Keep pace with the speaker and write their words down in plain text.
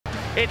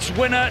It's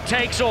winner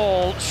takes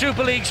all.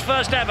 Super League's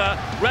first ever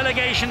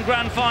relegation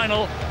grand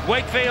final.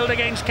 Wakefield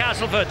against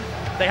Castleford.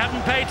 They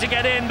haven't paid to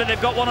get in, but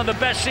they've got one of the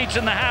best seats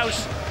in the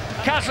house.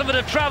 Castleford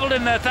have travelled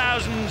in their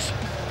thousands.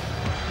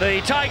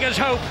 The Tigers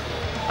hope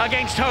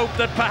against hope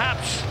that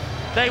perhaps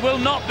they will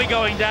not be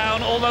going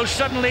down, although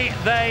suddenly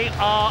they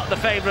are the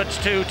favourites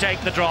to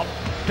take the drop.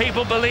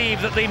 People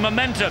believe that the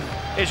momentum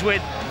is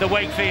with the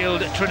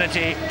Wakefield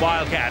Trinity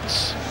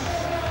Wildcats.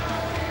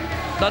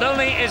 Not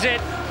only is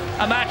it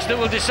a match that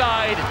will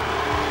decide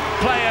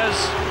players,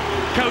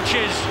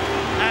 coaches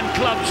and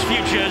clubs'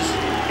 futures,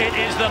 it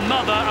is the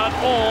mother of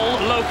all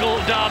local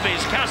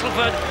derbies.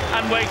 Castleford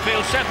and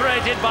Wakefield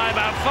separated by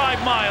about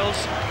 5 miles,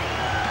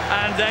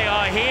 and they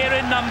are here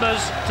in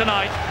numbers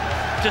tonight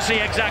to see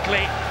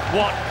exactly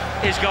what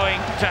is going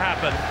to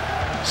happen.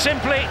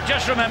 Simply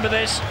just remember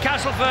this: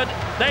 Castleford,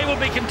 they will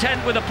be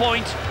content with a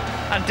point,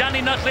 and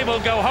Danny Nutley will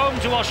go home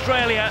to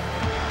Australia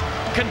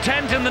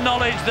content in the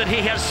knowledge that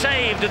he has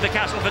saved the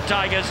Castleford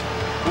Tigers.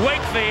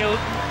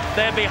 Wakefield,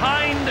 they're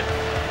behind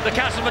the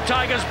Castleford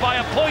Tigers by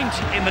a point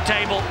in the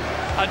table,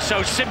 and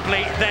so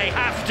simply they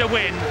have to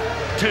win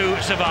to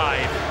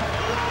survive.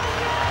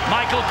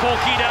 Michael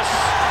Korkidas,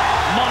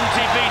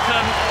 Monty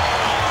Beetham,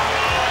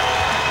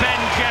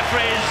 Ben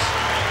Jeffries,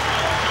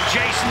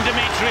 Jason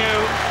Demetriou,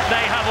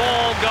 they have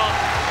all got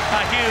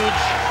a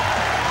huge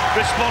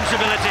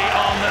responsibility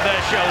on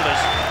their shoulders.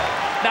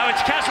 Now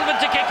it's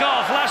Castleford to kick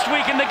off. Last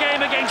week in the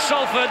game against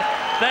Salford,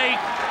 they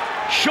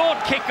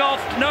short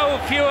kick-offed no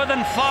fewer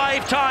than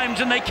 5 times,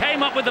 and they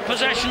came up with the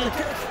possession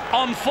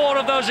on 4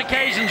 of those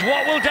occasions.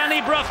 What will Danny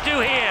Brough do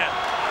here?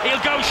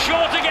 He'll go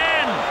short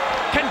again.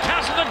 Can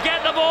Castleford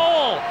get the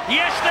ball?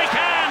 Yes, they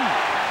can.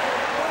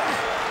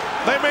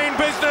 They mean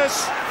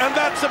business, and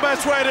that's the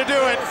best way to do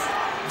it.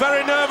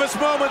 Very nervous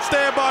moments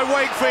there by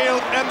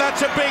Wakefield, and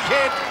that's a big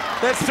hit.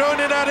 They're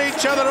throwing it at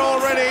each other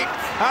already.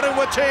 Adam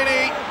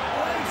Watini.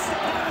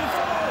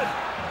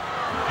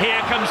 Here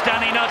comes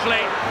Danny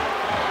Nutley.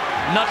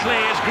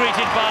 Nutley is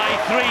greeted by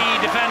 3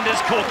 defenders.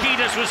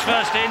 Korkidas was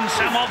first in,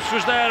 Sam Ops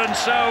was there, and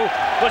so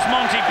was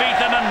Monty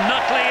Beetham, and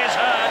Nutley is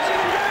hurt.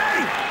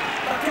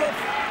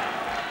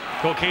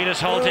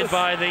 Korkidas halted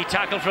by the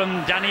tackle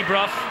from Danny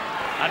Brough.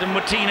 Adam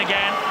Watine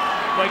again.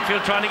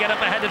 Wakefield trying to get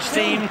up ahead of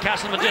steam.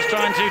 Castleford just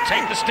trying to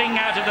take the sting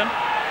out of them.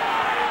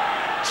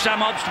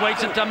 Sam Obst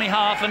waits at dummy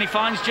half and he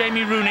finds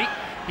Jamie Rooney.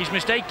 He's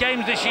missed 8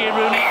 games this year,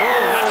 Rooney.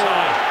 Oh, that's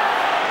high.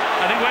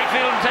 I think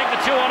Wakefield will take the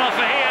 2-on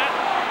offer here.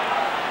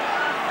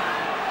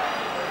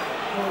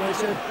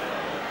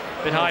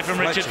 Bit high from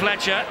Richard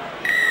Fletcher.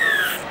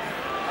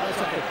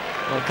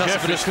 Well,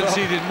 Castleford has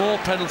conceded more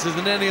penalties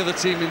than any other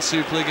team in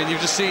Super League, and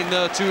you've just seen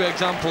 2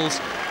 examples.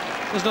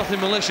 There's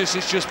nothing malicious,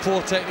 it's just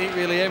poor technique,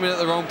 really aiming at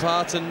the wrong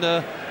part, and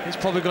it's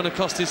probably going to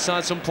cost his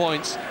side some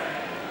points.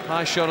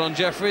 High shot on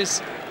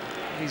Jeffries.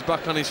 He's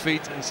back on his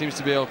feet and seems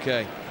to be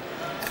okay.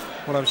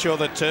 Well, I'm sure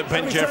that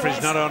Ben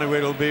Jeffries not only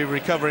will be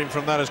recovering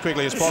from that as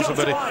quickly as possible,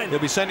 but he'll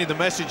be sending the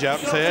message out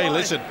and say, hey,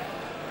 listen,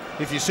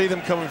 if you see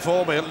them coming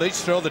for me, at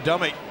least throw the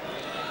dummy.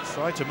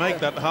 Try to make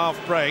that half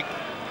break.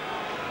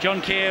 John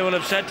Keir will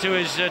have said to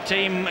his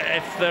team,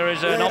 if there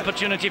is an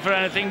opportunity for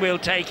anything, we'll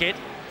take it.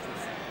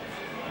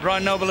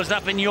 Brian Noble, has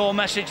that been your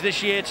message this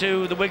year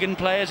to the Wigan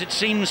players? It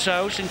seems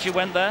so since you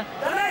went there.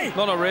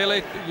 No, not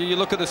really. You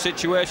look at the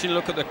situation, you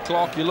look at the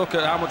clock, you look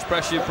at how much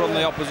pressure from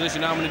the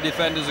opposition, how many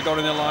defenders have got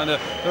in the line.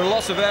 There are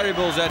lots of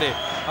variables, Eddie.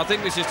 I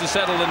think this is to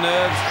settle the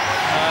nerves.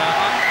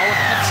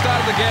 At the start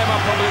of the game, I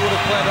probably would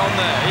have played on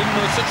there. Even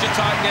though it's such a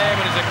tight game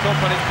and it's a cup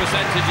and it's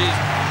percentages,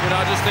 you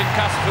know, I just think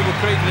Castleford were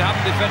created. They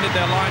haven't defended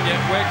their line yet.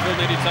 Wakefield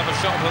needed to have a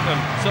shot at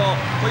them. So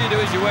what you do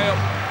is you weigh up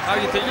how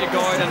you think you're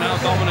going and how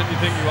dominant you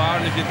think you are,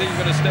 and if you think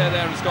you're going to stay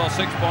there and score 6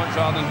 points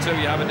rather than 2,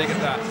 you have a dig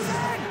at that.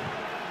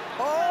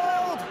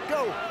 Hold,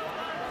 go.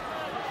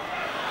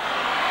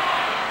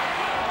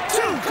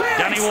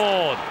 Danny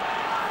Ward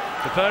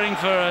preparing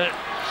for a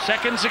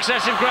second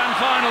successive grand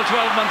final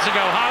 12 months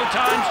ago. How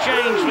times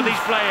change for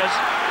these players.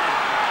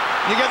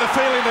 You get the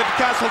feeling that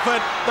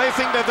Castleford, they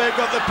think that they've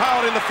got the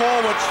power in the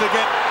forwards to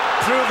get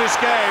through this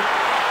game.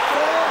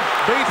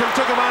 Beetham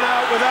took a man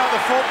out without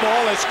the football.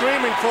 They're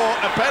screaming for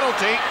a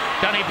penalty.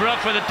 Danny Brough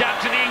with a dab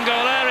to the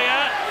in-goal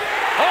area.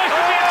 Oh, it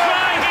could be a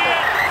try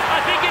here. I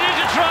think it is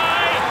a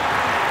try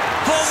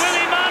for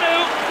Willie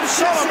Manu.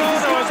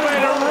 Solomono has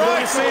made a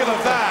right feel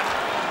of that.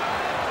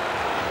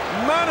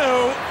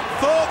 Manu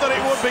thought that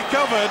it would be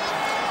covered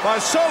by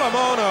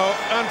Solomono,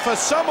 and for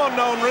some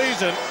unknown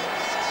reason,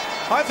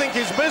 I think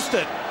he's missed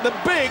it. The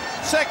big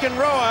second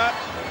rower,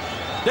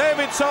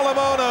 David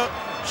Solomono,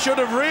 should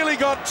have really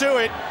got to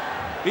it.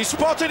 He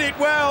spotted it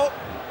well,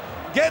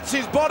 gets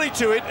his body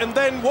to it, and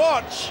then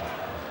watch,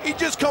 he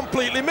just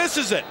completely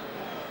misses it.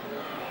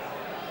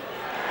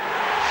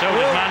 So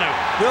does Manu.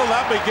 Will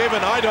that be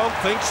given? I don't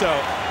think so.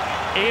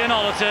 Ian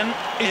Ollerton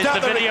is the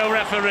video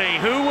referee.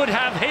 Who would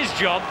have his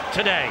job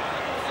today?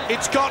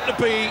 It's got to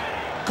be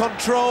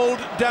controlled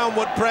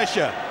downward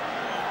pressure.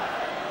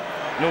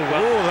 Oh,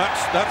 well. Oh,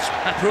 that's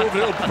proved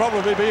it'll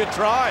probably be a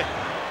try.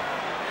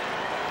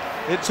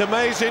 It's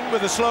amazing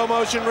with the slow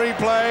motion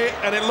replay,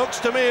 and it looks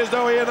to me as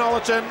though Ian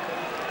Ollerton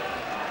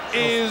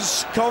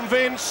is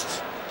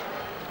convinced.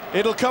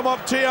 It'll come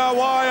up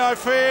TRY, I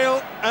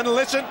feel, and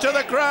listen to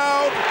the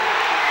crowd.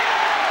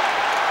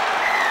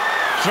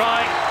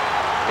 Try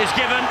is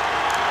given.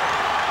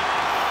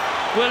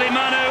 Willie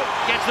Manu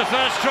gets the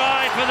first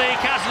try for the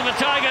Castleford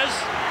Tigers.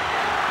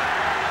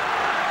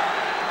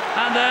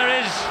 And there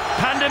is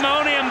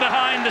pandemonium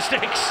behind the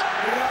sticks.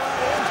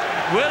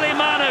 Willie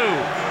Manu,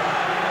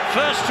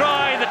 first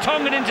try, the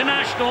Tongan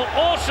international,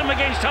 awesome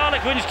against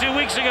Harlequins 2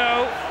 weeks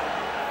ago.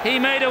 He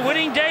made a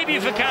winning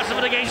debut for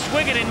Castleford against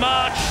Wigan in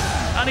March,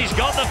 and he's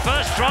got the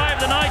first try of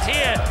the night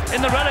here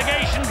in the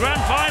relegation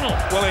grand final.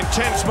 Well,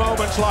 intense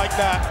moments like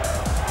that.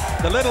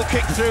 The little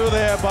kick through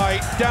there by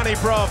Danny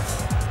Brough,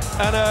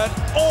 and an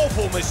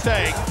awful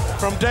mistake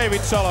from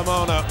David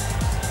Solomono.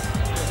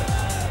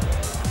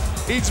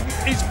 He's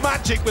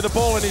magic with the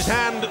ball in his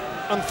hand.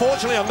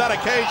 Unfortunately, on that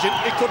occasion,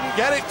 he couldn't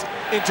get it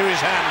into his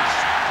hands.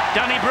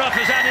 Danny Brough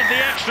has added the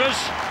extras,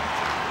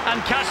 and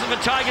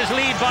Castleford Tigers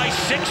lead by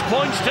 6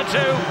 points to 2.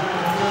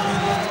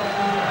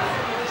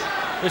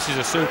 This is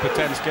a super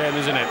tense game,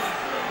 isn't it?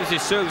 This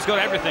is super. It's got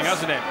everything,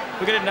 hasn't it?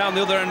 We're getting down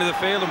the other end of the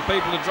field, and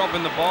people are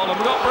dropping the ball, and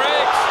we've got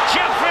breaks.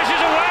 Jeffries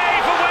is away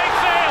for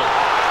Wakefield.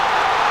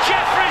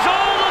 Jeffries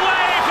all the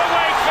way for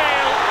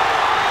Wakefield.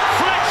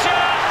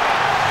 Fletcher,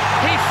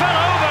 he fell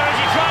over as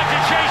he tried to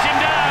chase him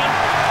down,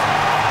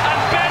 and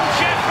Ben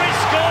Jeffries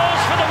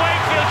scores for the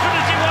Wakefield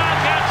Trinity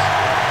Wildcats.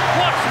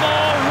 What's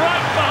more,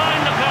 right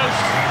behind the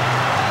post.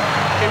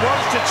 He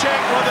wants to check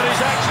whether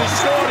he's actually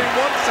scored in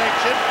one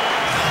section.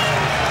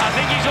 I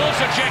think he's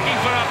also checking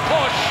for a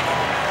push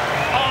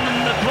on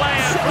the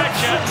player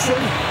Fletcher.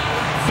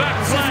 Back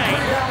play.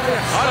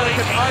 I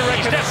reckon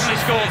he's definitely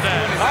scored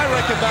there. I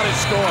reckon that is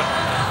scored.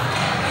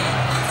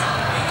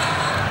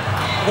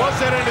 Was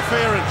there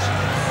interference?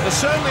 There's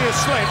certainly a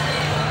slip.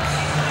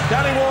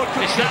 Danny Ward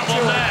couldn't It's that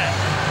get one to it. there.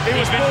 He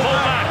was He's been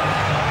pulled back.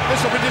 This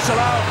will be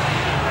disallowed.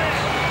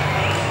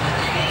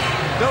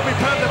 There'll be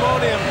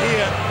pandemonium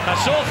here. I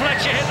saw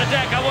Fletcher hit the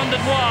deck. I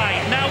wondered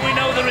why. Now we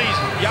know the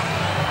reason. Yep.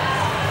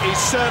 He's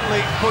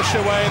certainly pushed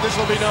away. This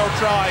will be no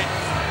try.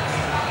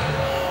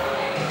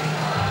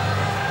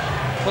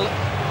 Well,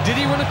 did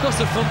he run across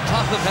the front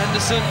path of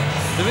Henderson?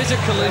 There is a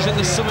collision,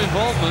 there's some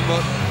involvement,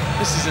 but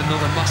this is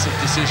another massive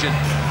decision.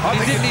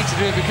 He didn't need to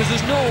do it because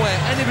there's no way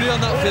anybody on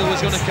that field was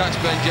going to catch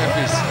Ben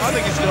Jeffries. I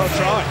think it's no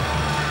try.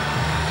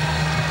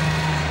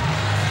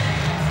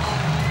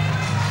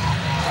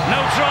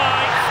 No try.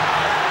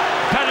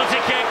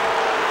 Penalty kick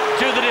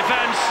to the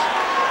defence.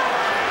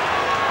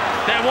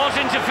 There was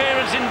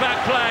interference in back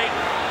play,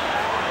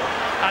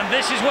 and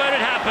this is where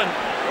it happened.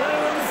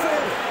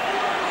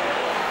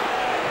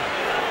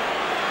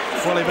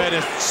 Well, he made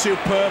a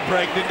superb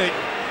break, didn't he?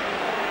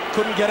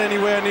 Couldn't get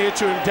anywhere near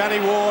to him, Danny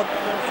Ward.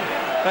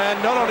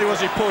 And not only was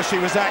he pushed, he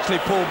was actually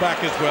pulled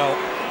back as well.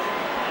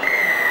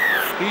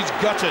 He's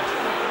gutted.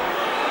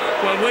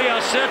 Well, we are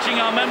searching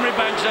our memory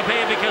banks up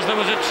here because there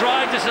was a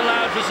try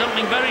disallowed for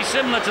something very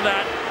similar to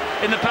that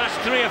in the past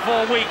 3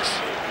 or 4 weeks.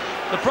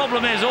 The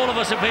problem is all of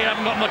us up here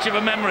haven't got much of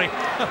a memory.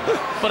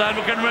 But I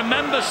can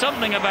remember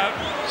something about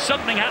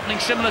something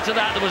happening similar to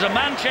that. There was a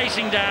man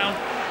chasing down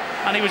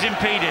and he was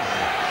impeded.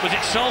 Was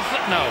it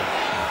Salford? No.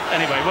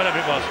 Anyway, whatever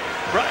it was.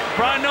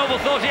 Brian Noble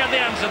thought he had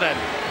the answer then.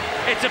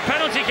 It's a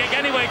penalty kick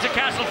anyway to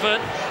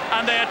Castleford,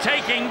 and they are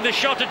taking the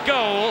shot at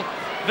goal.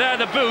 They're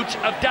the boot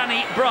of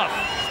Danny Brough.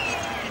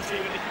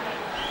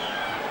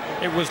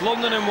 It was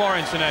London and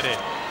Warrington, Eddie.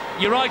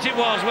 You're right, it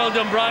was. Well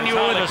done, Brian. You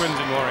were with us. Harlequins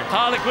in Warrington.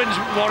 Harlequins,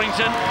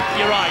 Warrington.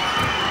 You're right.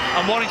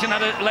 And Warrington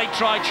had a late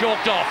try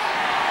chalked off.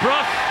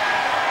 Brough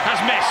has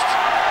missed.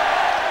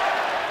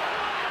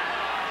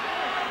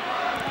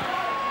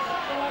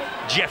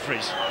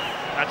 Jeffries.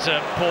 That's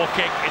a poor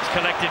kick. It's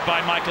collected by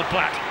Michael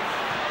Platt.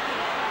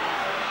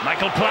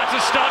 Michael Platt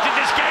has started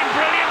this game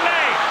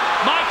brilliantly.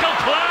 Michael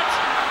Platt.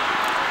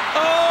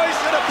 Oh, he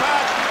should have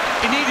passed.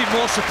 He needed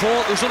more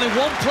support. There was only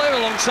one player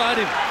alongside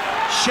him.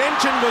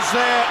 Shenton was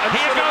there. And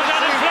Here goes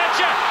Adam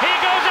Fletcher.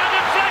 Here goes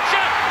Adam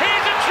Fletcher.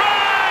 Here's a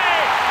try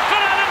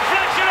for Adam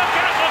Fletcher of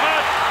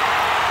Castleford.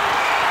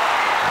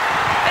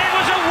 It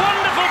was a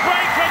wonderful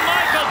break from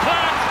Michael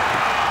Platt,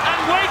 and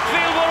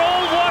Wakefield were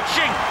all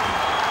watching.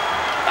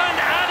 And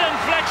Adam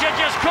Fletcher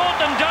just caught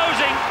them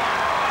dozing.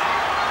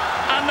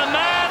 And the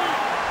man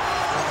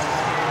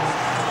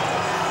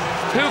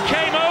who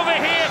came over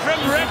here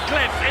from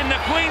Redcliffe in the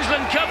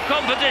Queensland Cup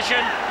competition,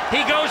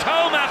 he goes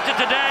home after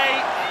today.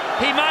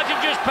 He might have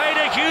just played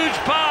a huge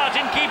part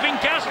in keeping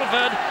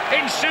Castleford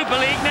in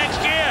Super League next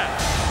year.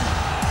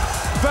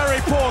 Very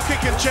poor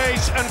kick and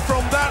chase, and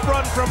from that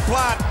run from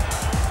Platt,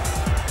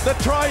 the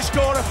try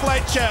scorer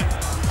Fletcher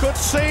could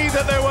see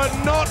that they were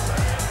not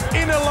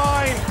in a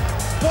line.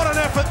 What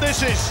an effort this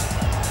is.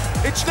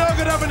 It's no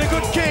good having a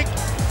good kick.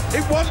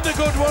 It wasn't a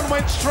good one,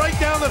 went straight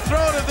down the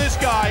throat of this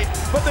guy,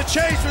 but the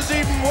chase was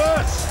even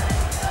worse.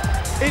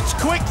 It's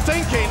quick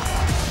thinking.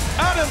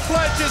 Adam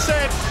Fletcher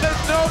said,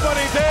 there's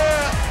nobody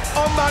there.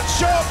 on that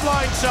short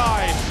line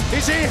side.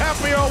 Is he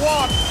happy or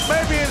what?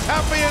 Maybe as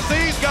happy as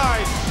these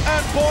guys,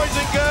 and boys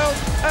and girls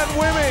and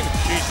women.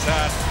 She's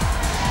sad.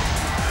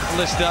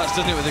 Well, this starts,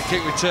 doesn't it, with a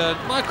kick return.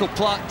 Michael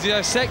Platt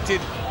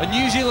dissected a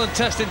New Zealand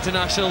Test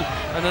international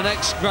and an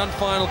ex-Grand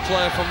Final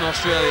player from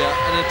Australia,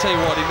 and I tell you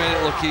what, he made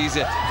it look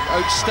easy.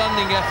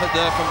 Outstanding effort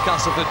there from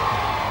Castleford.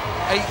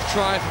 8th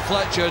try for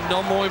Fletcher,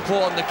 not more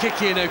important, the kick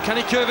here now. Can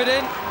he curve it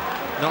in?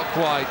 Not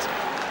quite.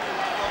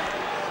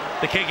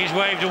 The kick is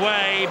waved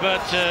away,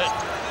 but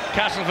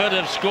Castleford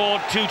have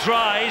scored 2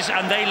 tries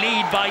and they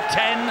lead by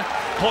 10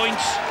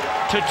 points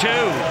to 2.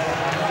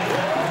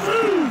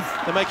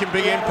 They're making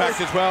big impact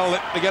as well.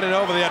 They're getting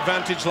over the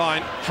advantage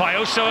line.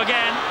 Fioso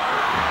again.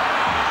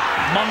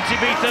 Monty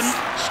Beetham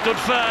stood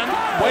firm,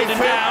 holding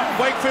down.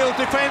 Wakefield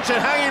defence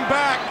and hanging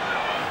back.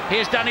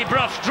 Here's Danny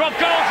Brough. Drop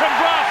goal from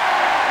Brough.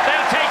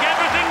 They'll take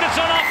everything that's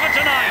on offer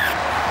tonight.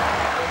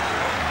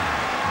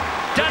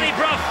 Danny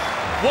Brough,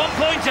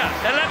 1-pointer,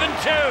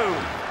 11-2.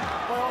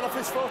 Well, off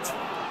his foot.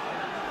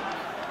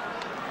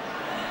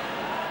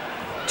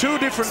 2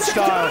 different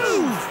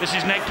styles. This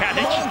is Ned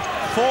Katic.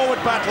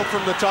 Forward battle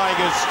from the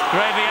Tigers.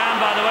 Gravian,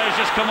 by the way, has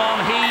just come on.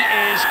 He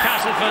is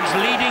Castleford's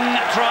leading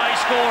try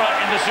scorer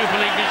in the Super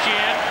League this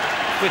year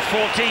with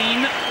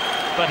 14.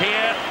 But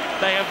here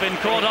they have been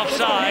caught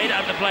offside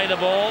at the play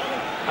the ball.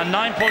 And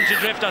 9 points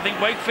adrift. I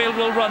think Wakefield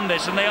will run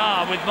this, and they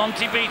are with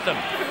Monty Beetham.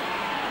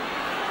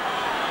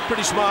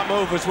 Pretty smart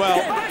move as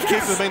well.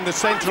 Keep them in the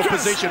central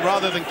position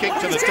rather than kick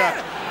to the touch.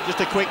 Just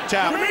a quick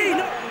tap.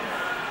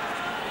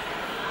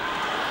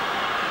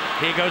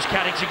 Here goes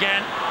Katic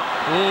again.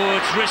 Oh,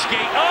 it's risky.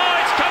 Oh,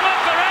 it's come up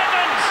for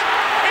Evans.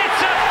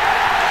 It's a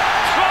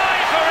try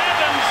for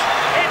Evans.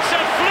 It's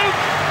a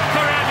fluke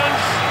for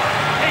Evans.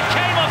 It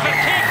came off a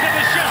kick that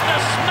was just a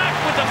smack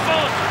with the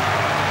foot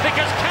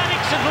because Katic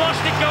had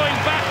lost it going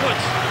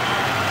backwards.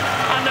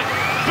 And the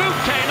boot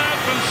came out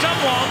from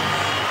someone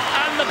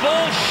and the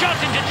ball shot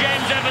into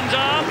James Evans'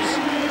 arms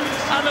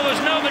and there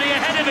was nobody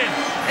ahead of him.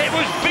 It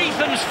was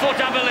Beetham's foot,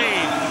 I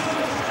believe.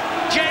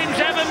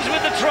 James Evans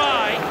with the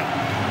try.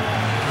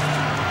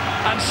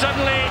 And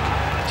suddenly,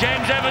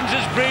 James Evans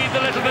has breathed a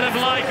little bit of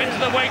life into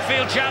the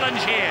Wakefield challenge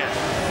here.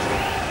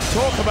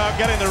 Talk about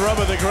getting the rub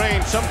of the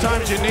green.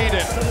 Sometimes you need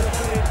it.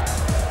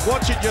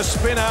 Watch it just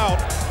spin out.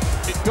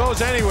 It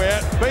goes anywhere.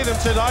 Beetham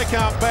says, I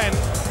can't bend.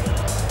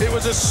 It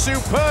was a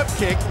superb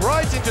kick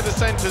right into the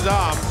centre's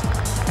arms.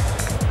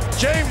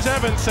 James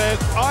Evans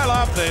says, I'll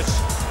have this.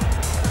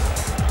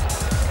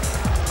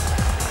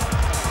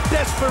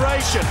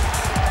 Desperation.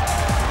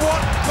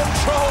 What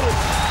control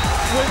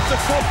with the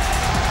foot.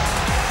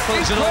 Well,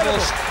 it's an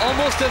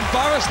almost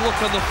embarrassed look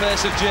on the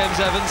face of James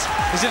Evans,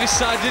 as if his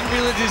side didn't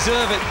really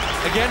deserve it.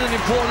 Again, an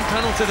important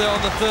penalty there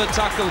on the 3rd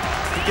tackle.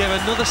 He gave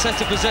another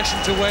set of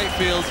possession to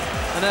Wakefield,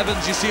 and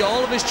Evans, you see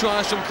all of his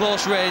tries from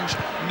close range,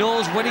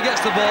 knows when he gets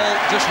the ball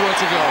just where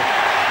to go.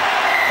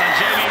 And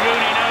Jamie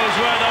Rooney knows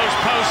where those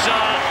posts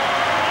are,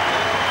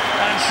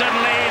 and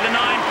suddenly the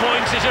 9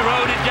 points is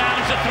eroded down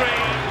to 3.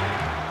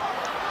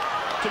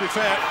 To be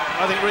fair,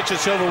 I think Richard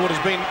Silverwood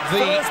has been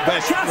the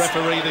best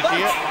referee this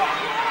year.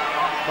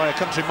 By a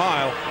country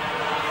mile.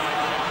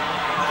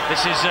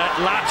 This is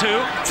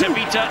Latu,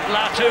 Tabita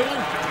Latu.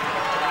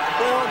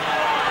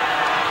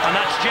 And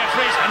that's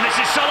Jeffries, and this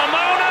is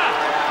Solomona!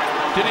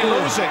 Did he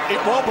lose it? It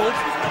wobbled.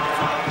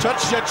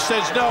 Touch judge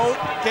says no,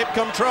 keep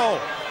control.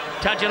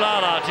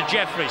 Tajulala to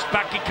Jeffries,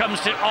 back it comes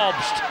to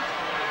Obst.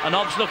 And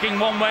Obst looking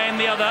one way and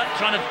the other,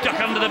 trying to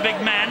duck under the big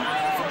man.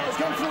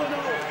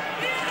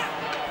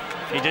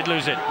 He did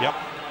lose it. Yep.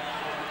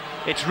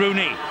 It's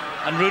Rooney.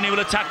 And Rooney will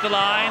attack the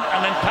line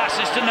and then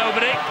passes to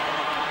nobody.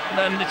 And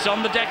then it's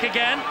on the deck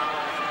again.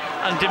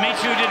 And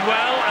Dimitriou did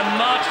well and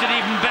March did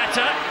even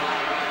better.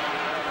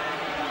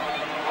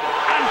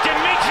 And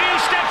Dimitriou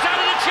steps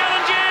out of the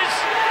challenges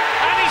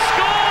and he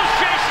scores,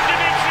 Jason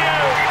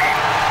Dimitriou.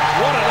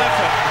 What an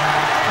effort.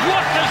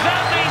 What does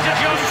that mean to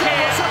John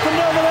Keane? What's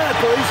happened over there,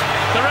 please?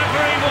 The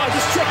referee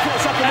wants Just check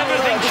what's happened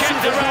everything over there.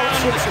 checked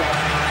around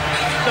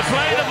the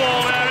play the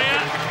ball area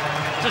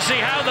to see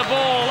how the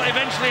ball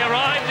eventually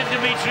arrived in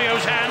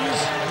Dimitriou's hands.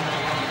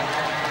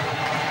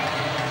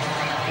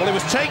 Well, it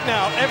was taken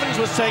out. Evans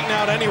was taken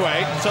out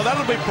anyway, so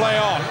that'll be play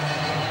on.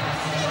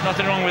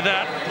 Nothing wrong with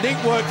that. Neat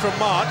work from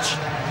March.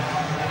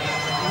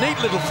 Neat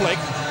little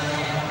flick.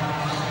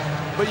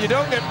 But you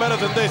don't get better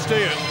than this, do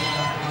you?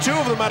 2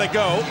 of them had a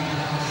go.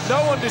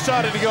 No one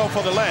decided to go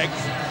for the legs.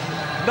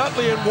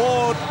 Nutley and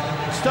Ward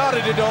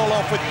started it all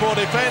off with poor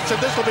defence, and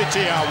this will be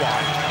TRY.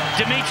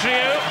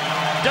 Dimitriou,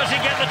 does he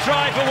get the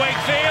try for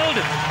Wakefield?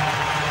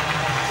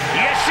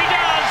 Yes, he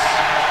does.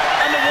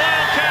 And the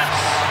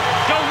Wildcats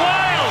go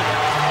wild.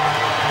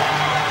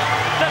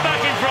 They're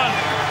back in front.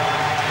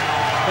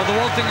 Well, the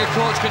one thing a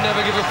coach can never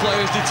give a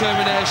player is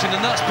determination,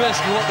 and that's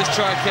basically what this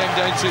try came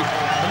down to.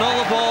 And all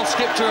the ball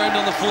skipped around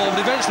on the floor,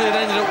 but eventually it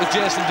ended up with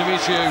Jason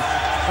Dimitriou.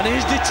 And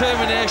his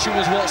determination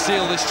was what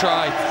sealed this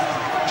try.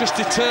 Just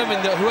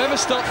determined that whoever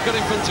got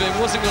in front of him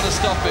wasn't going to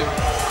stop him.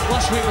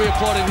 Last week we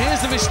applauded.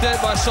 Here's the mistake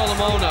by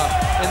Solomona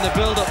in the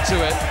build-up to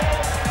it.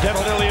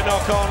 Definitely a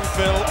knock on,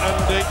 Phil, and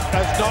it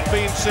has not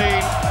been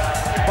seen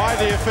by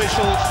the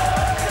officials.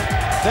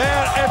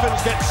 There,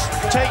 Evans gets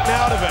taken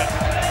out of it.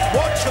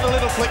 Watch for the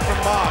little flick from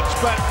March,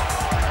 but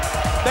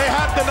they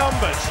had the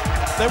numbers.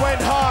 They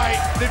went high,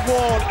 did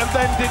Ward, and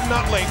then did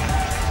Nutley.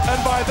 And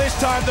by this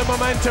time, the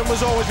momentum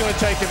was always going to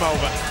take him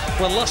over.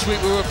 Well, last week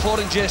we were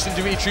applauding Jason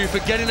Dimitri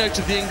for getting out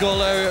of the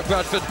in-goal area at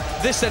Bradford.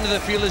 This end of the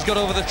field has got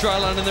over the try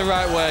line in the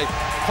right way.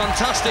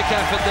 Fantastic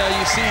effort there.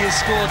 You see he's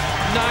scored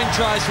 9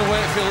 tries for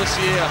Wakefield this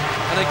year.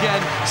 And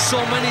again,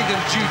 so many of them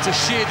due to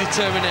sheer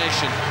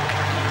determination.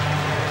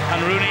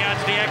 And Rooney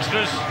adds the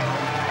extras.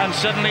 And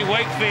suddenly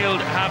Wakefield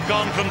have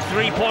gone from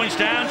 3 points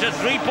down to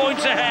 3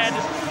 points ahead.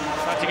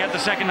 To get the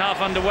second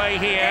half underway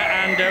here,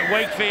 and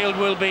Wakefield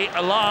will be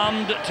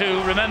alarmed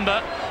to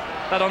remember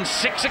that on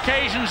 6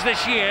 occasions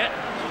this year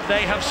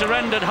they have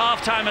surrendered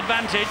half-time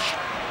advantage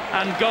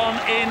and gone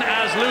in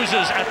as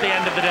losers at the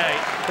end of the day.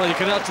 Well, you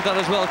can add to that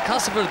as well.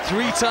 Castleford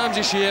 3 times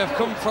this year have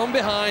come from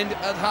behind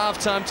at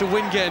half-time to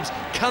win games.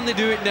 Can they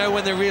do it now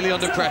when they're really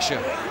under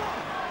pressure?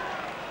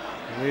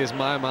 And here's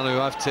my man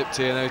who I've tipped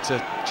here now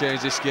to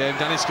change this game,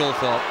 Danny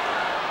Sculthorpe.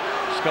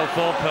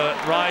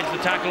 Sculthorpe rides the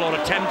tackle, or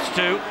attempts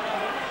to,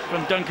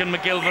 from Duncan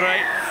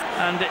McGilvray,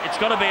 and it's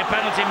got to be a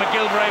penalty.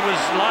 McGilvray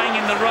was lying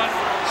in the ruck.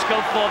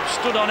 Sculthorpe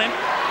stood on him.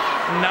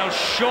 Now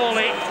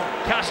surely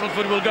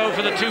Castleford will go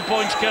for the 2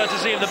 points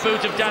courtesy of the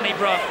boot of Danny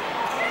Brough.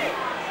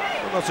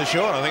 I'm not so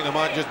sure. I think they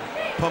might just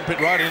pump it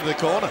right into the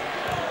corner.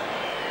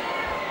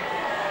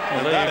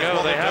 Well, there you go.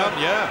 They have.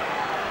 Yeah.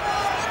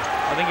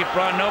 I think if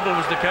Brian Noble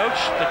was the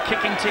coach, the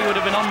kicking tee would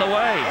have been on the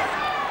way.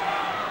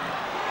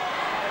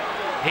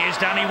 Here's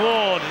Danny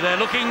Ward. They're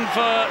looking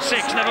for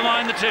 6, never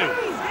mind the 2.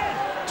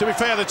 To be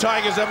fair, the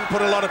Tigers haven't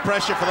put a lot of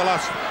pressure for the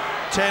last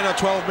 10 or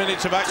 12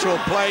 minutes of actual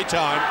play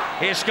time.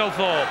 Here's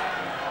Sculthorpe.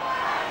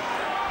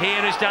 Here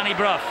is Danny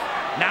Brough.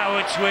 Now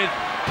it's with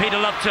Peter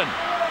Lupton.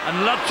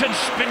 And Lupton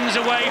spins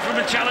away from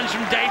a challenge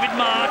from David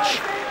March.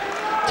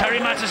 Terry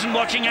Mattison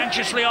watching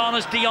anxiously on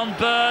as Dion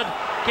Bird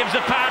gives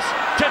the pass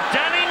to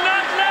Danny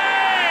Nutley!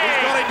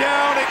 He's got it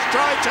down, it's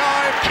try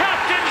time.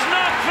 Captain's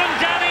knock from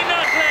Danny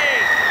Nutley!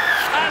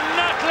 And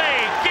Nutley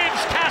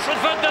gives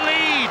Castleford the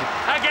lead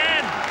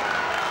again.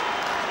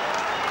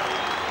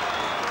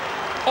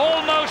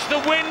 Almost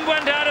the wind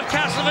went out of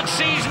Castleford's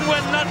season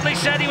when Nutley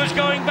said he was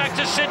going back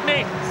to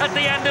Sydney at the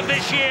end of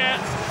this year.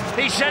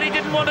 He said he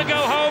didn't want to go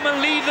home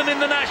and leave them in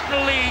the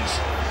National Leagues.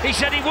 He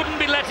said he wouldn't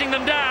be letting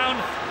them down,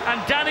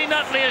 and Danny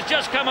Nutley has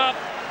just come up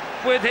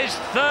with his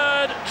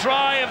 3rd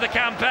try of the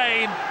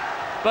campaign,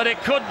 but it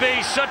could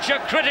be such a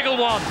critical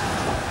one.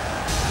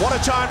 What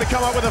a time to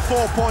come up with a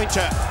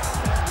 4-pointer.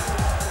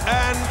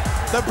 And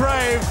the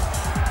Brave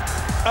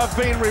have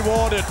been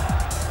rewarded.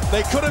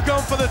 They could have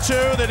gone for the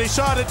 2, they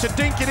decided to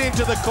dink it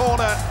into the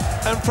corner,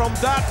 and from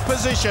that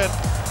position,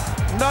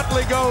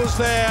 Nutley goes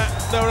there.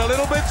 They were a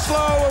little bit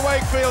slow at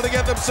Wakefield to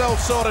get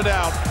themselves sorted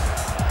out.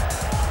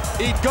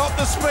 He got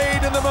the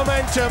speed and the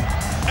momentum,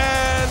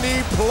 and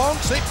he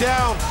plonks it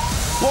down.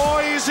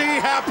 Boy, is he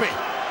happy.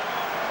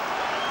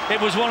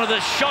 It was one of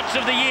the shots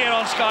of the year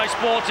on Sky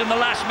Sports in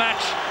the last match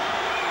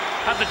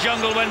at the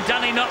Jungle when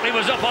Danny Nutley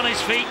was up on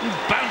his feet and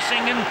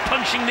bouncing and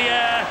punching the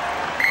air.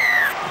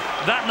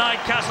 That night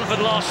Castleford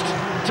lost.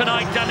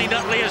 Tonight Danny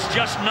Nutley has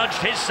just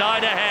nudged his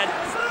side ahead.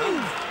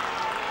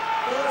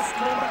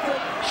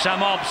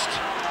 Sam Obst,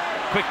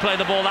 quick play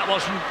the ball, that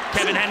was from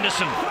Kevin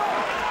Henderson.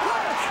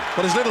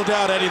 But there's little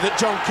doubt, Eddie, that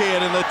John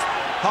Keane in the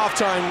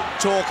half-time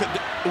talk at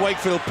the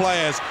Wakefield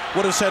players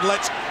would have said,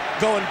 let's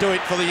go and do it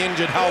for the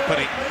injured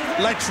Halpenny.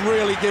 Let's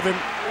really give him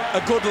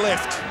a good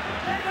lift.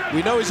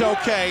 We know he's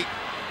okay.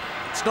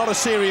 It's not a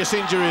serious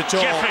injury at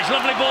all. Jeffries,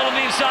 lovely ball on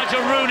the inside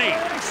to Rooney.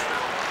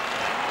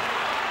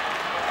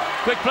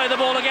 Quick play the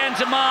ball again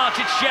to March,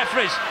 it's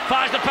Jeffries.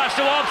 Fires the pass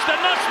to Obst,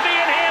 there must be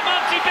in here,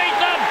 Monty beat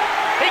them!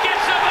 He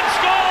gets up and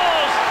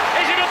scores!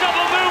 Is it a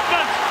double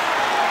movement?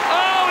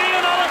 Oh,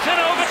 Ian Ollerton,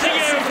 over to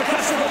you!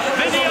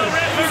 Video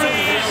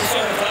referees!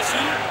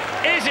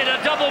 Is it a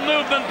double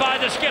movement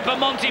by the skipper,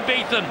 Monty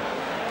Beetham?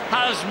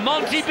 Has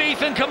Monty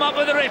Beetham come up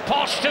with a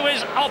riposte to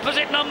his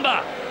opposite number?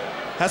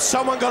 Has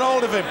someone got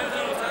hold of him?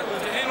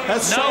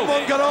 Has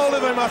someone got hold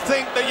of him? I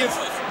think that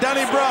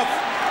Danny Brough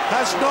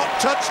has not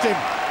touched him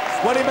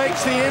when he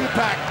makes the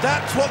impact.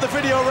 That's what the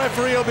video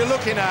referee will be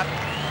looking at.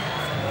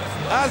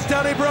 Has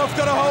Danny Brough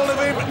got a hold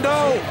of him?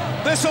 No.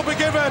 This will be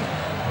given.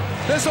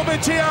 This will be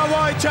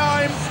TRY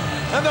time,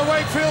 and the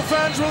Wakefield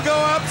fans will go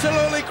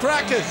absolutely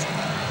crackers.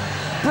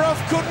 Brough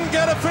couldn't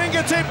get a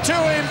fingertip to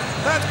him.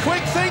 That's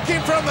quick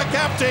thinking from the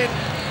captain.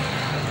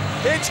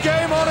 It's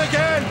game on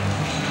again.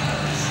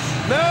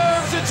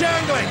 Nerves are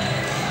jangling.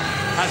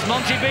 Has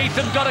Monty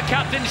Beetham got a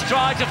captain's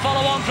try to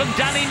follow on from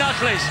Danny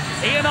Nutley's?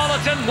 Ian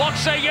Ollerton, what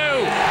say you?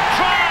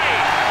 Try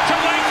to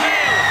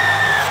Wakefield!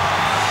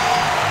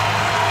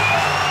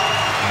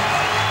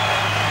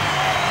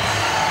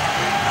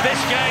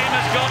 This game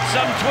has got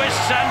some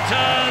twists and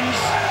turns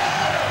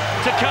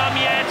to come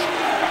yet.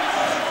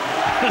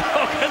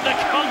 Look at the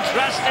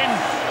contrasting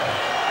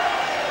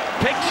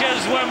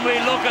pictures when we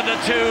look at the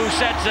 2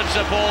 sets of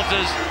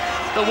supporters.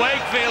 The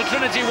Wakefield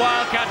Trinity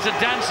Wildcats are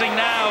dancing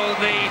now.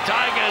 The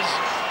Tigers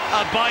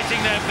are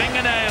biting their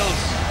fingernails.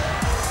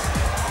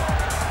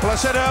 Well, I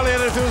said earlier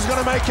that if it was going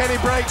to make any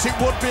breaks, it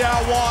would be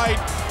out wide.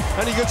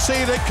 And you could see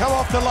it come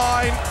off the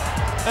line.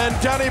 And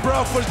Danny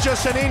Brough was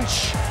just an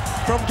inch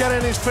from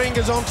getting his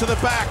fingers onto the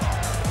back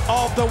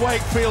of the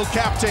Wakefield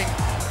captain.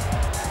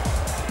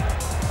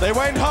 They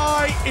went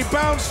high, he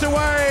bounced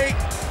away.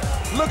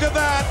 Look at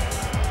that.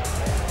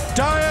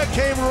 Dyer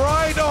came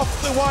right off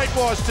the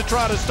whitewash to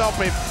try to stop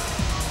him.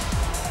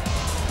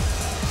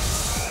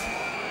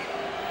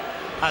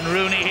 And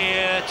Rooney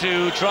here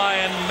to try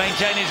and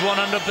maintain his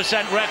 100%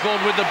 record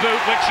with the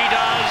boot, which he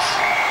does.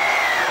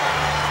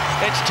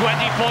 It's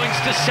 20 points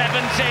to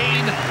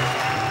 17.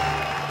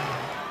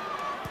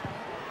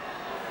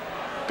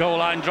 Goal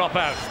line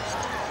dropout.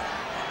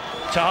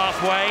 To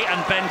halfway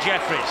and Ben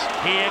Jeffries.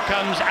 Here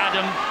comes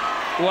Adam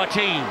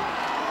Wateen.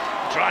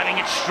 Driving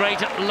it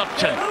straight at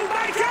Lupton.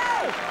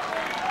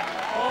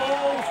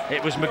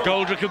 It was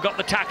McGoldrick who got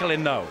the tackle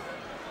in though.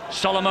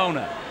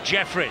 Solomona,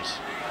 Jeffries.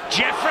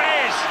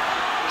 Jeffries!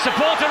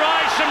 Supporter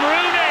eyes from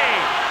Rooney.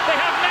 They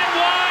have men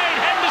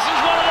wide. Henderson's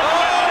one of them.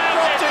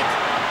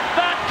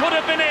 That could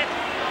have been it.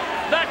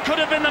 That could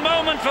have been the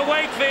moment for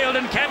Wakefield,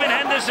 and Kevin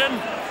Henderson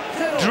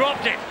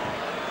dropped it.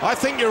 I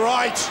think you're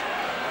right.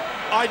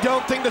 I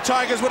don't think the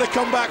Tigers would have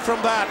come back from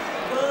that.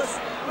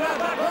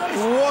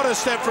 What a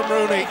step from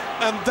Rooney.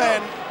 And then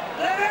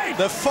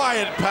the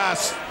fired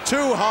pass.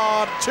 Too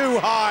hard,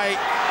 too high,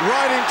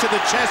 right into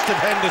the chest of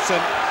Henderson.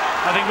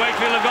 I think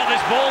Wakefield have got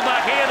this ball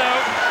back here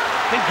though.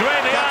 I think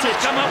Gravian has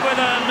come up with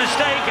a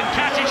mistake and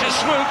Katic has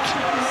swooped.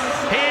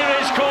 Here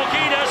is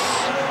Korkidas.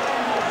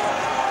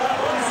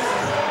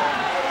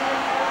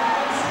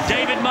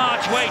 David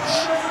March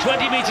waits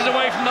 20 metres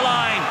away from the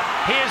line.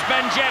 Here's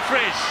Ben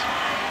Jeffries.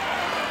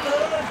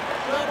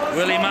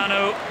 Willie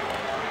Manu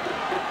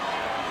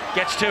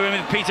gets to him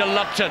with Peter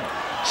Lupton.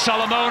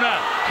 Solomona.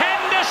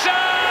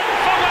 Henderson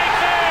for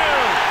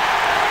Wakefield.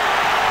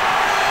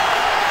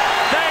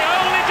 They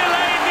only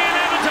delayed the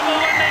inevitable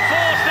when they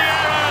forced the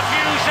error a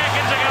few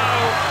seconds ago.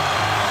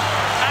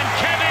 And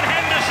Kevin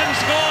Henderson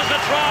scores the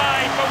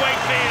try for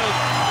Wakefield.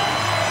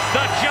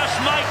 That just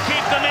might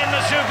keep them in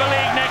the Super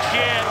League next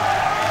year.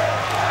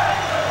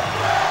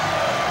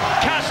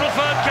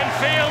 Castleford can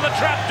feel the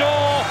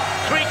trapdoor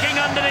creaking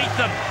underneath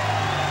them.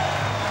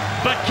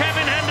 But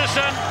Kevin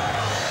Henderson,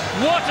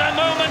 what a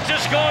moment to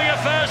score your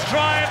first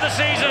try of the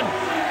season.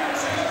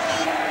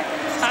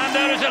 And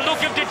there is a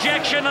look of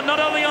dejection, and not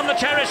only on the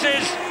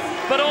terraces,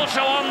 but also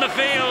on the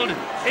field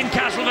in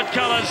Castleford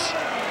colours.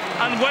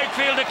 And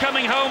Wakefield are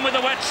coming home with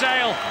a wet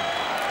sail.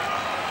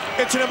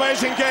 It's an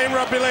amazing game,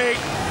 rugby league.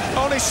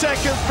 Only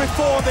seconds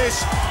before this,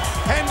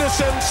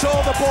 Henderson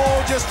saw the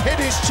ball just hit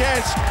his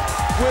chest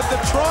with the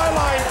try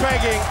line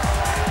pegging.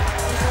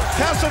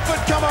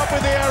 Castleford come up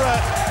with the error,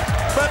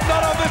 but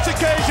not on this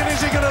occasion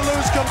is he going to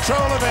lose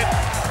control of it.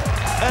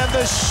 And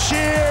the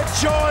sheer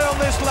joy on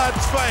this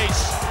lad's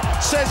face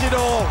says it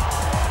all.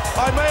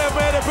 I may have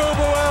made a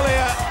boo-boo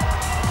earlier,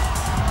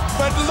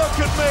 but look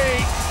at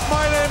me.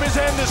 My name is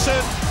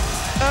Henderson,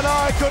 and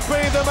I could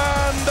be the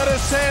man that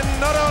has sent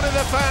not only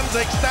the fans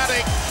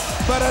ecstatic,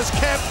 but has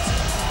kept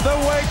the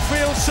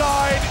Wakefield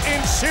side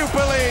in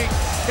Super League.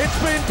 It's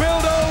been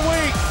billed all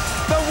week,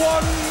 the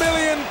 £1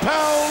 million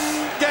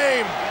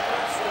game.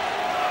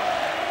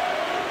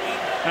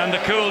 And the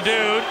cool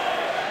dude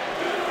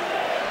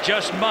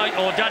just might,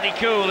 or Daddy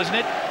Cool, isn't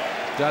it?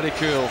 Daddy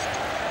Cool.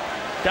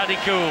 Daddy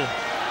Cool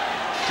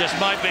just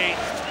might be.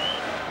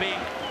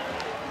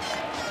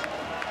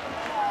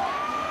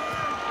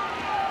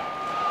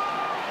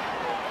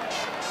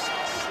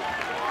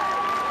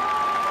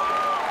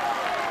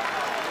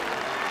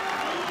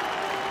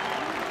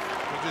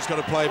 They've just got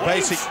to play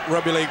basic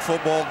rugby league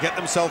football, get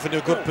themselves into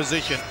a good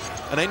position,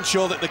 and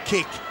ensure that the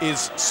kick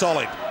is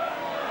solid.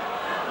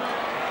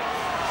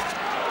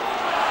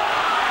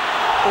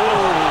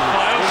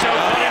 Bioso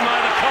got him by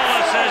the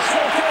collar, says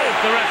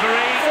the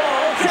referee.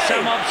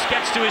 Samobs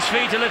gets to his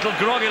feet a little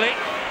groggily.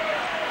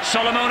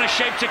 Solomona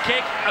shaped a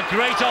kick, a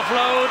great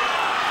offload.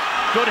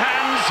 Good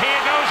hands,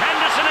 here goes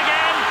Henderson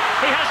again.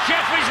 He has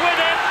Jeffries with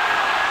him.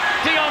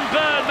 Dion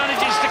Bird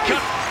manages to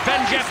cut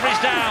Ben Jeffries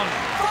down.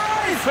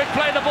 Quick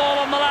play the ball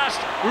on the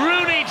last.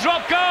 Rooney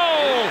drop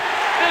goal.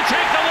 They'll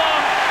take the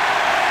one.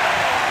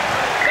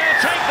 They'll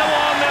take the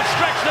one. They'll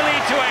stretch the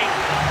lead to 8.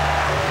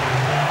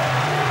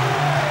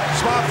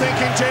 Smart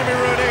thinking, Jamie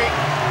Rooney.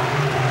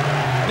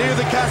 Knew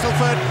the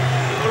Castleford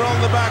were on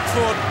the back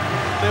foot.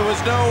 There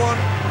was no one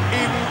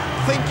even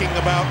thinking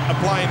about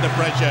applying the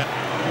pressure.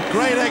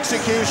 Great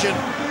execution.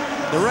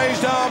 The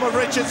raised arm of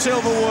Richard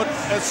Silverwood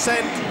has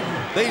sent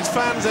these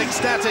fans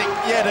ecstatic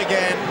yet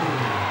again.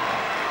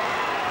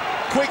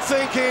 Quick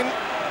thinking.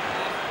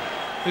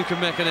 Who can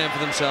make a name for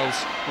themselves?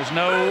 There's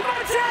no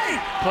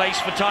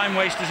place for time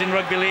wasters in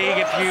rugby league.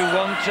 If you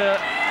want to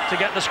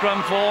get the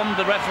scrum formed,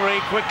 the referee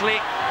quickly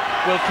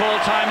will call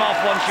time off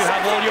once you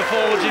have all your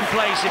forwards in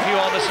place if you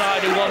are the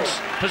side who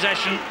wants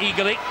possession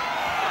eagerly.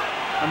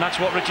 And that's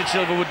what Richard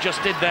Silverwood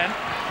just did then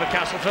for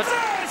Castleford.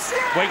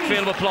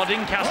 Wakefield were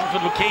plodding,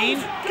 Castleford were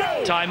keen.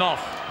 Time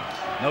off.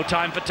 No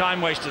time for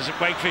time wasters at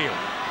Wakefield.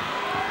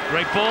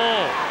 Great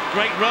ball,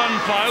 great run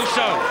for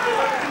Oso.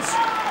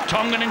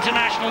 Tongan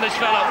international, this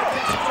fellow.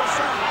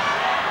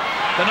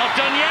 They're not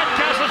done yet,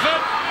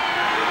 Castleford.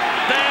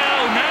 There,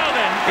 oh, now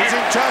then. He's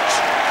in touch.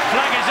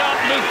 Flag is up,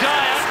 Luke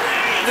Dyer.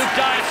 Luke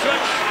Dyer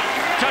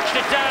touched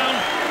it down.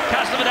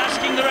 Castleford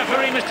asking the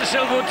referee, Mr.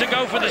 Silverwood, to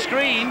go for the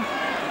screen.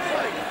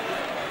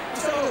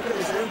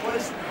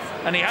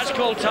 And he has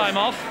called time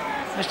off,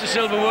 Mr.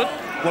 Silverwood.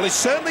 Well, he's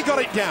certainly got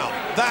it down.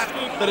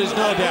 There is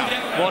no doubt.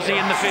 Was he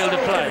in the field of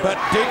play? But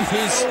did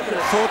his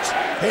foot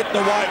hit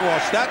the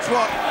whitewash? That's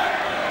what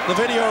the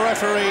video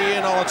referee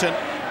in Ollerton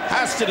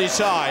has to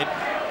decide.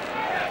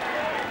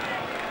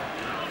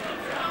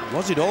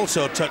 Was it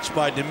also touched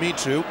by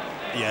Dimitru?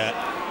 Yeah,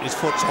 his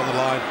foot's on the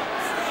line.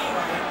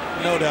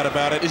 No doubt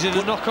about it. Is it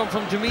a knock-on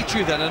from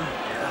Dimitru then, and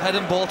head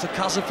and ball to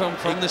Castleford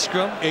from the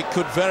scrum? It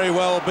could very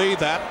well be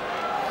that.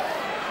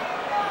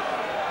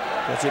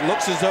 Because it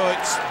looks as though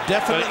it's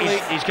definitely...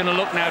 He's going to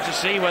look now to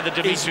see whether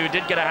Dimitru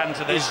did get a hand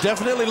to this. He's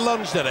definitely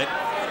lunged at it,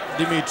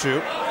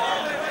 Dimitru.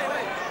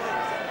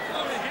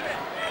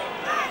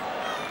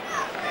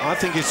 I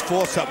think he's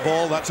forced that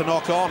ball. That's a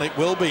knock-on. It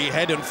will be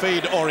head and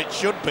feed, or it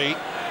should be.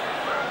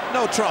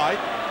 No try.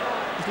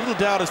 There's little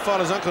doubt as far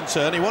as I'm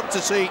concerned. He wants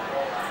to see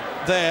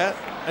there,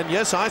 and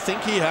yes, I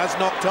think he has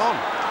knocked on.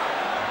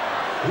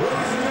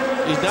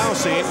 He's now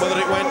seeing whether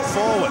it went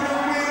forward.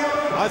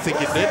 I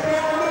think it did.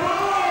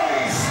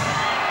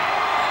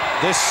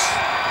 This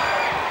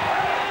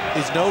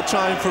is no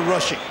time for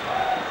rushing.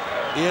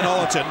 Ian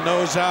Ollerton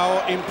knows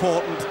how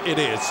important it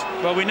is.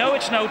 Well, we know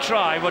it's no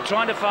try. We're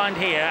trying to find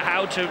here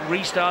how to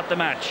restart the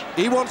match.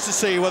 He wants to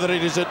see whether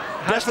it is a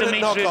definite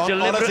knock-on. Has Dimitri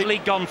deliberately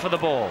gone for the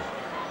ball?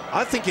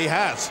 I think he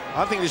has.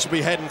 I think this should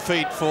be head and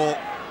feet for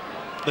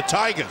the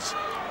Tigers.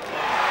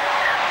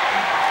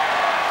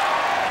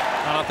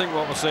 And I think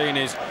what we're seeing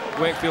is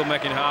Wakefield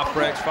making half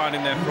breaks,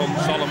 finding their front.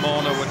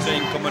 Solomono, we're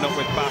seeing coming up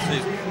with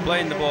passes,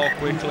 playing the ball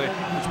quickly,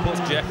 which puts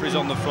Jeffries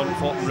on the front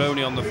foot and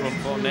Rooney on the front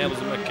foot, enables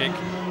them to kick,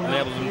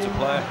 enables them to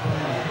play.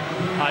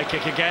 High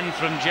kick again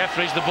from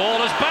Jeffries. The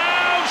ball has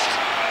bounced.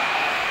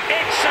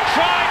 It's a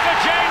try for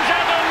James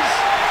Evans.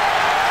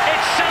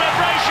 It's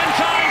celebration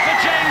time for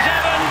James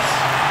Evans,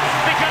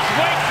 because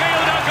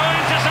Wakefield are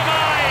going to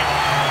survive.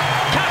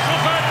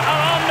 Castleford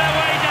are on their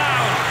way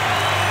down.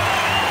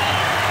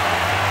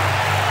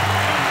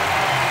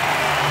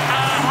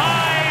 A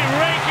high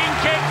raking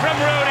kick from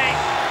Rooney.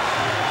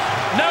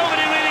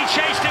 Nobody really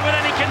chased it with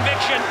any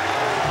conviction.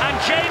 And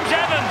James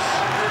Evans,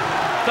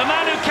 the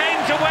man who came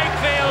to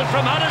Wakefield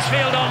from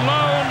Huddersfield on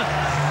loan,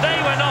 they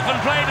went off and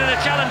played in a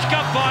Challenge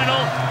Cup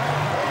final.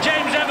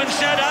 James Evans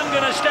said, I'm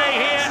going to stay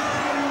here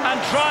and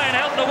try and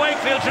help the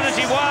Wakefield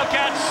Trinity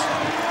Wildcats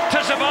to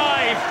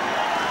survive.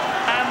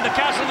 And the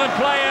Castleford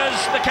players,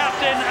 the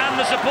captain and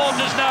the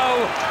supporters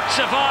know,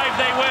 survive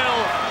they will.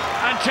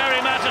 And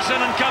Terry Mattison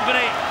and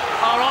company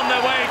are on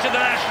their way to the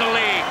National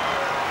League.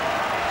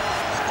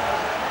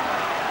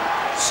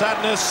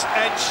 Sadness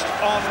etched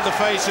on the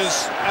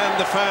faces and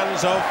the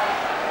fans of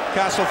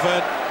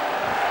Castleford.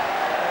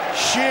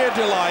 Sheer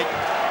delight,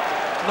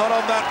 not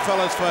on that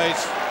fella's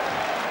face.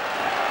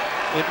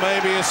 It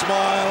may be a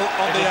smile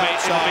on the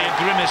outside. It'll be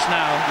a grimace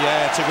now.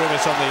 Yeah, it's a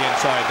grimace on the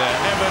inside there.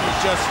 Evans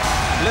just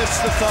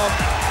lifts the thumb.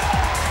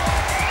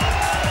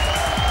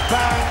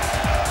 Bang.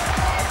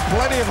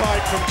 Plenty of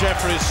height from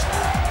Jeffries.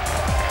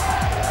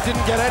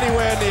 Didn't get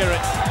anywhere near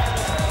it.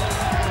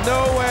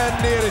 Nowhere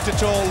near it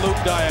at all,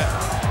 Luke Dyer.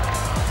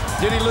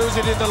 Did he lose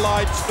it in the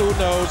lights? Who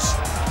knows?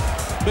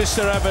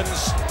 Mr.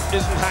 Evans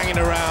isn't hanging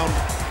around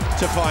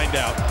to find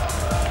out.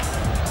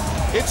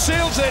 It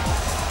seals it.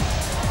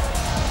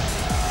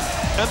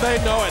 And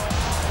they know it.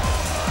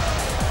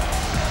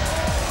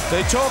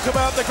 They talk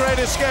about the Great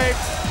Escape.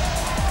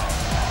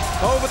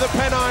 Over the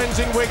Pennines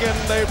in Wigan,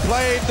 they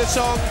played the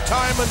song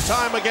time and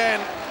time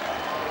again.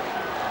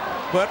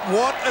 But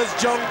what has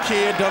John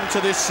Keir done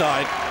to this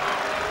side?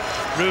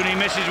 Rooney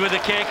misses with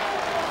a kick.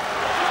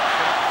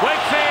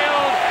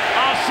 Wakefield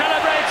are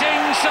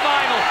celebrating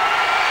survival.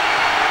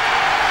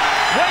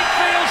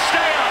 Wakefield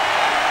stay up.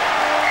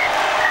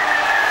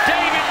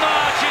 David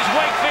March is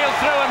Wakefield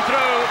through and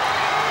through.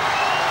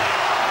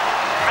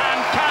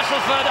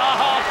 Castleford are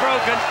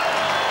heartbroken,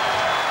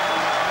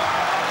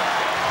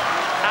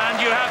 and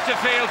you have to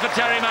feel for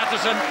Terry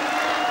Mattison.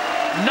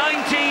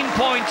 19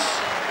 points.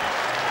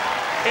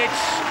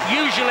 It's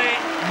usually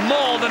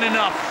more than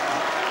enough,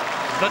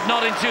 but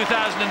not in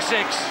 2006.